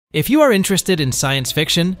If you are interested in science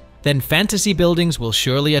fiction, then fantasy buildings will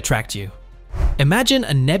surely attract you. Imagine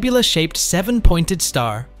a nebula-shaped seven-pointed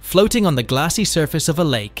star floating on the glassy surface of a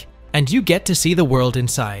lake, and you get to see the world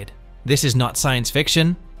inside. This is not science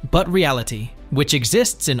fiction, but reality, which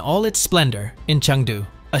exists in all its splendor in Chengdu,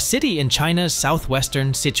 a city in China's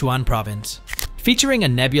southwestern Sichuan province. Featuring a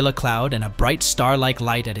nebula cloud and a bright star-like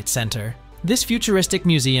light at its center, this futuristic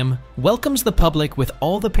museum welcomes the public with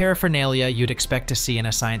all the paraphernalia you'd expect to see in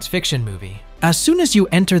a science fiction movie. As soon as you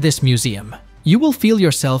enter this museum, you will feel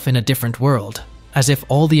yourself in a different world, as if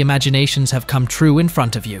all the imaginations have come true in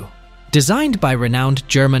front of you. Designed by renowned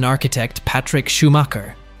German architect Patrick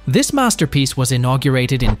Schumacher, this masterpiece was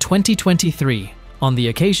inaugurated in 2023 on the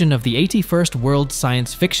occasion of the 81st World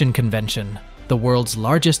Science Fiction Convention, the world's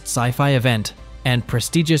largest sci-fi event, and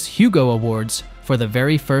prestigious Hugo Awards for the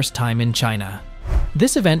very first time in China.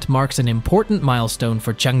 This event marks an important milestone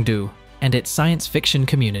for Chengdu and its science fiction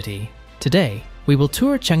community. Today, we will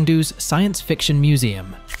tour Chengdu's Science Fiction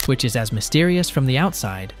Museum, which is as mysterious from the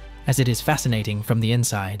outside as it is fascinating from the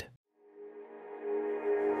inside.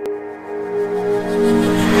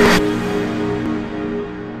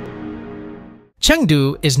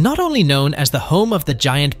 Chengdu is not only known as the home of the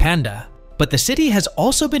giant panda, but the city has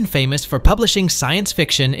also been famous for publishing science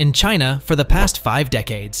fiction in China for the past 5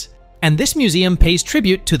 decades. And this museum pays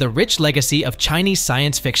tribute to the rich legacy of Chinese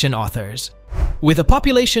science fiction authors. With a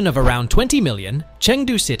population of around 20 million,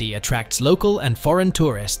 Chengdu City attracts local and foreign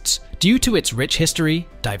tourists due to its rich history,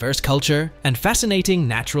 diverse culture, and fascinating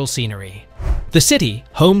natural scenery. The city,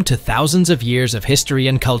 home to thousands of years of history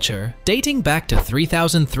and culture, dating back to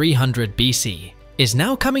 3300 BC, is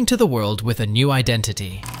now coming to the world with a new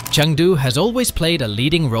identity. Chengdu has always played a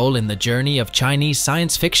leading role in the journey of Chinese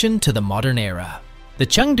science fiction to the modern era. The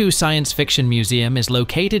Chengdu Science Fiction Museum is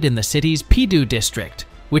located in the city's Pidu district,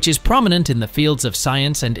 which is prominent in the fields of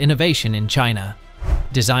science and innovation in China.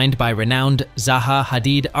 Designed by renowned Zaha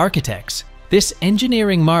Hadid architects, this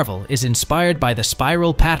engineering marvel is inspired by the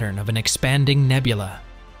spiral pattern of an expanding nebula.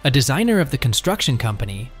 A designer of the construction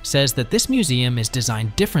company says that this museum is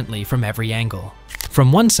designed differently from every angle.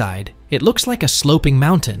 From one side, it looks like a sloping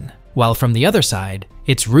mountain, while from the other side,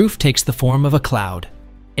 its roof takes the form of a cloud.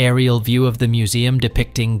 Aerial view of the museum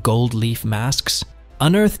depicting gold leaf masks,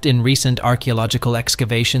 unearthed in recent archaeological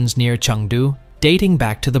excavations near Chengdu, dating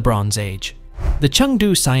back to the Bronze Age. The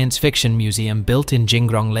Chengdu Science Fiction Museum, built in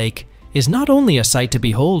Jingrong Lake, is not only a sight to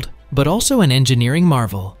behold, but also an engineering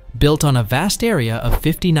marvel, built on a vast area of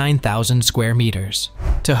 59,000 square meters.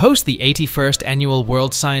 To host the 81st Annual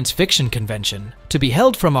World Science Fiction Convention, to be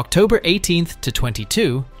held from October 18th to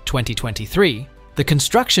 22, 2023, the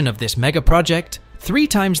construction of this mega project, 3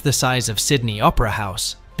 times the size of Sydney Opera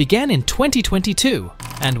House, began in 2022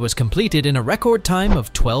 and was completed in a record time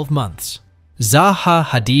of 12 months. Zaha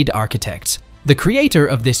Hadid Architects, the creator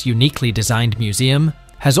of this uniquely designed museum,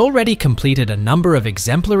 has already completed a number of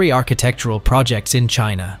exemplary architectural projects in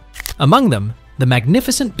China. Among them, the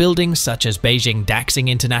magnificent buildings such as Beijing Daxing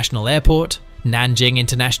International Airport, Nanjing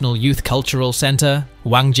International Youth Cultural Center,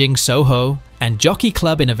 Wangjing Soho, and Jockey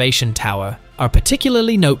Club Innovation Tower are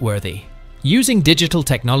particularly noteworthy. Using digital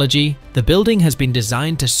technology, the building has been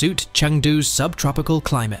designed to suit Chengdu's subtropical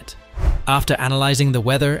climate. After analyzing the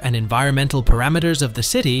weather and environmental parameters of the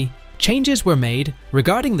city, changes were made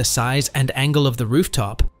regarding the size and angle of the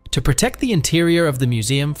rooftop to protect the interior of the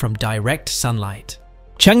museum from direct sunlight.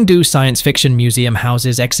 Chengdu Science Fiction Museum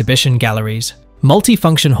houses exhibition galleries,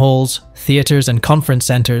 multifunction halls, theaters and conference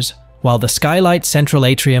centers, while the skylight central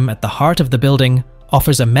atrium at the heart of the building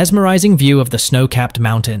offers a mesmerizing view of the snow-capped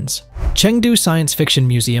mountains. Chengdu Science Fiction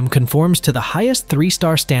Museum conforms to the highest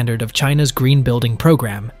 3-star standard of China's green building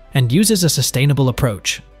program and uses a sustainable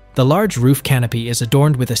approach. The large roof canopy is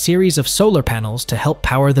adorned with a series of solar panels to help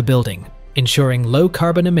power the building, ensuring low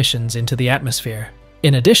carbon emissions into the atmosphere.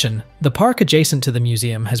 In addition, the park adjacent to the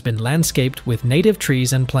museum has been landscaped with native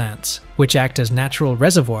trees and plants, which act as natural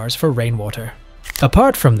reservoirs for rainwater.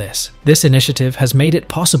 Apart from this initiative has made it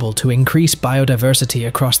possible to increase biodiversity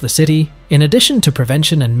across the city, in addition to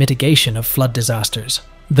prevention and mitigation of flood disasters.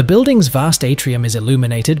 The building's vast atrium is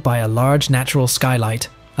illuminated by a large natural skylight,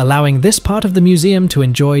 allowing this part of the museum to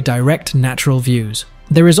enjoy direct natural views.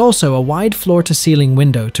 There is also a wide floor-to-ceiling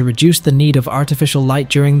window to reduce the need of artificial light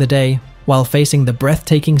during the day, while facing the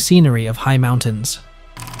breathtaking scenery of high mountains.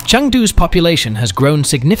 Chengdu's population has grown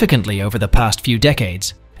significantly over the past few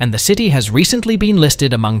decades, and the city has recently been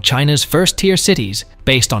listed among China's first-tier cities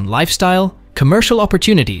based on lifestyle, commercial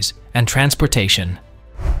opportunities, and transportation.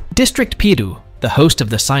 District Pidu, the host of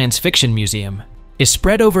the Science Fiction Museum, is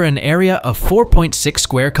spread over an area of 4.6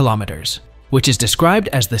 square kilometers, which is described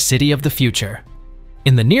as the city of the future.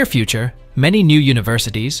 In the near future, many new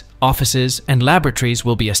universities, offices, and laboratories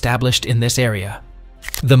will be established in this area.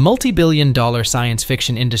 The multi-billion-dollar science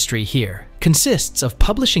fiction industry here consists of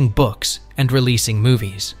publishing books and releasing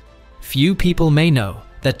movies. Few people may know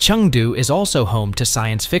that Chengdu is also home to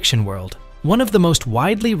Science Fiction World, one of the most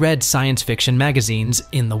widely read science fiction magazines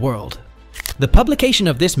in the world. The publication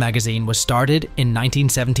of this magazine was started in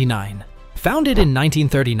 1979. Founded in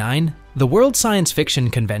 1939, the World Science Fiction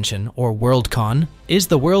Convention, or Worldcon, is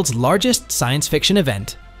the world's largest science fiction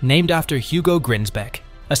event, named after Hugo Gernsback,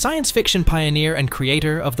 a science fiction pioneer and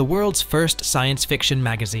creator of the world's first science fiction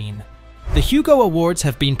magazine. The Hugo Awards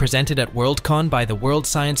have been presented at Worldcon by the World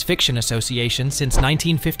Science Fiction Association since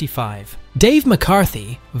 1955. Dave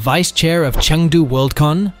McCarthy, vice chair of Chengdu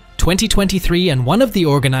Worldcon 2023 and one of the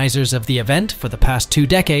organizers of the event for the past 2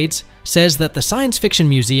 decades, says that the Science Fiction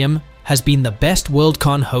Museum has been the best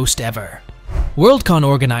Worldcon host ever. Worldcon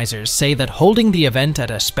organizers say that holding the event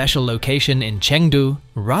at a special location in Chengdu,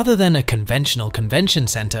 rather than a conventional convention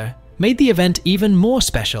center, made the event even more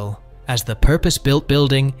special, as the purpose-built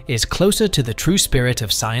building is closer to the true spirit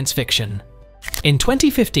of science fiction. In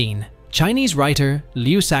 2015, Chinese writer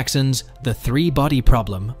Liu Saxon's The Three-Body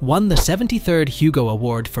Problem won the 73rd Hugo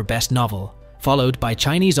Award for Best Novel, followed by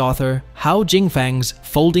Chinese author Hao Jingfang's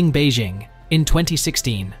Folding Beijing in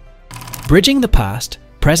 2016. Bridging the past,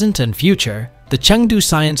 present and future, the Chengdu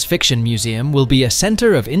Science Fiction Museum will be a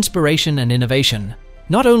center of inspiration and innovation,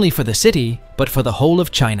 not only for the city, but for the whole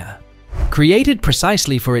of China. Created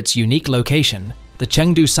precisely for its unique location, the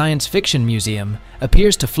Chengdu Science Fiction Museum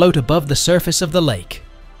appears to float above the surface of the lake.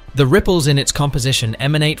 The ripples in its composition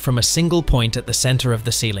emanate from a single point at the center of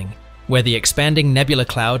the ceiling, where the expanding nebula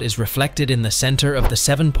cloud is reflected in the center of the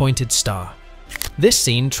 7-pointed star. This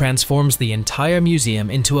scene transforms the entire museum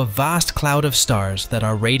into a vast cloud of stars that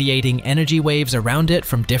are radiating energy waves around it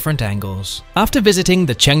from different angles. After visiting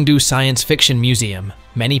the Chengdu Science Fiction Museum,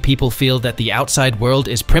 many people feel that the outside world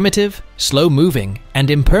is primitive, slow-moving, and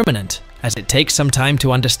impermanent, as it takes some time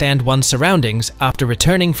to understand one's surroundings after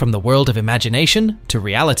returning from the world of imagination to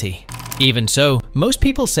reality. Even so, most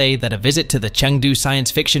people say that a visit to the Chengdu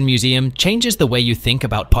Science Fiction Museum changes the way you think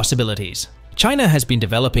about possibilities. China has been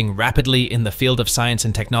developing rapidly in the field of science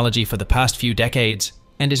and technology for the past few decades,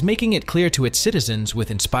 and is making it clear to its citizens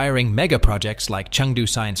with inspiring mega projects like Chengdu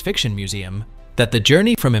Science Fiction Museum that the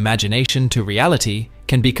journey from imagination to reality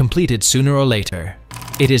can be completed sooner or later.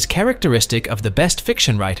 It is characteristic of the best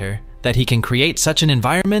fiction writer that he can create such an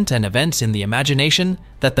environment and events in the imagination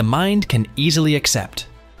that the mind can easily accept.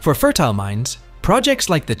 For fertile minds, projects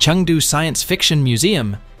like the Chengdu Science Fiction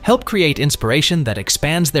Museum help create inspiration that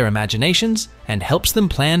expands their imaginations and helps them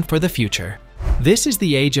plan for the future. This is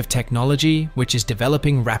the age of technology which is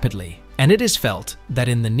developing rapidly, and it is felt that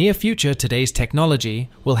in the near future today's technology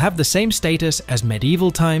will have the same status as medieval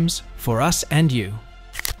times for us and you.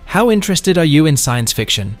 How interested are you in science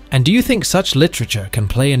fiction, and do you think such literature can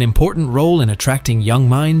play an important role in attracting young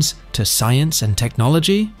minds to science and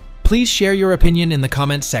technology? Please share your opinion in the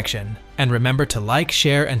comments section, and remember to like,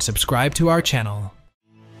 share, and subscribe to our channel.